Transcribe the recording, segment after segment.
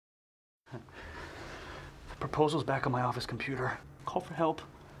Proposal's back on my office computer. Call for help.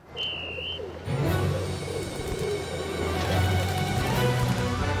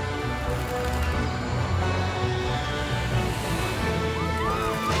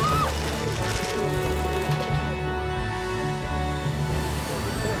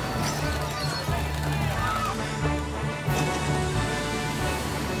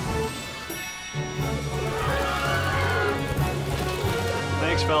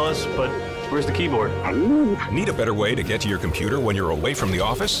 Thanks, fellas, but where's the keyboard? Need a better way to get to your computer when you're away from the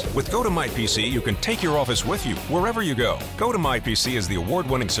office? With GoToMyPC, you can take your office with you wherever you go. GoToMyPC is the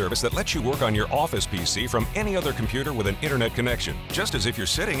award-winning service that lets you work on your office PC from any other computer with an internet connection, just as if you're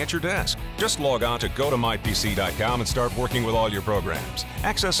sitting at your desk. Just log on to GoToMyPC.com and start working with all your programs.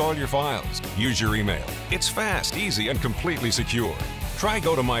 Access all your files. Use your email. It's fast, easy, and completely secure. Try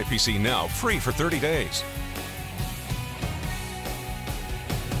GoToMyPC now, free for 30 days.